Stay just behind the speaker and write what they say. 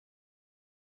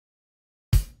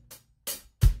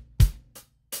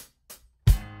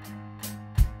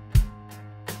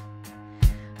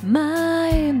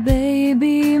My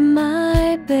baby,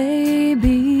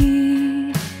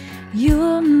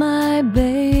 you're my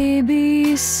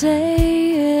baby,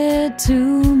 say it to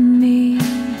me.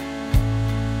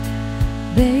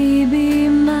 Baby,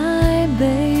 my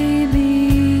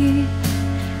baby,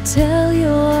 tell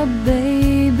your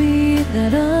baby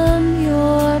that I'm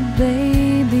your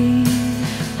baby.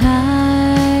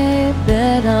 I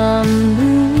bet I'm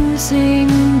losing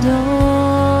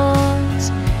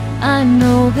doors. I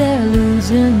know they're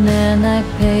losing, and I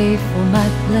pay for my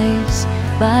place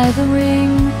by the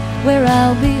ring, where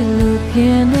I'll be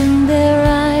looking in their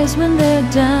eyes when they're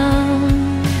down.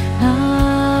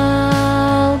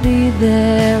 I'll be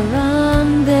there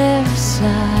on their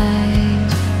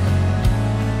side.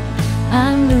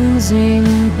 I'm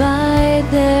losing by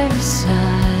their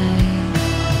side.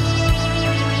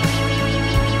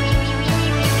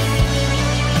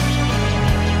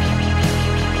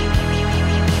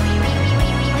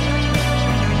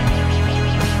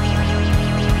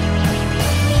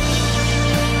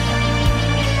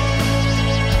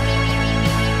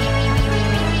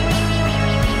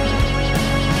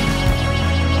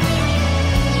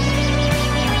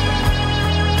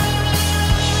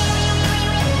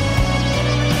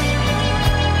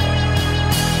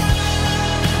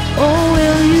 Oh,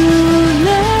 will you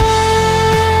let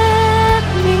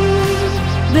me,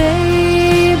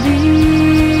 baby,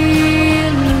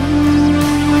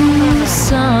 lose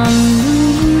some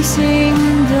losing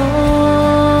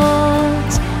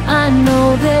doors? I know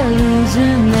they're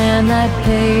losing, and I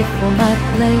pay for my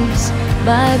place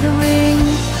by the ring,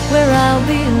 where I'll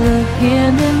be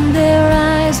looking in their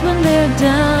eyes when they're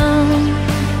down.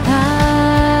 I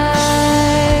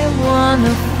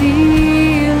wanna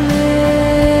feel it.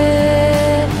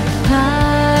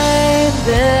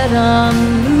 That I'm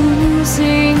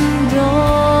losing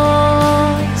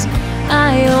doors.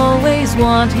 I always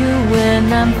want you when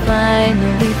I'm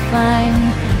finally fine.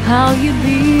 How you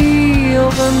be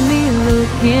over me,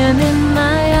 looking in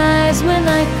my eyes when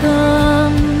I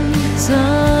come.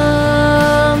 Someone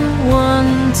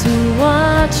to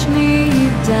watch me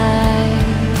die.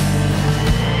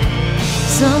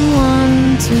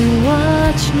 Someone to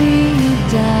watch me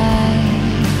die.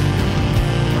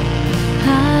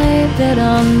 That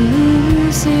I'm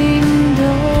losing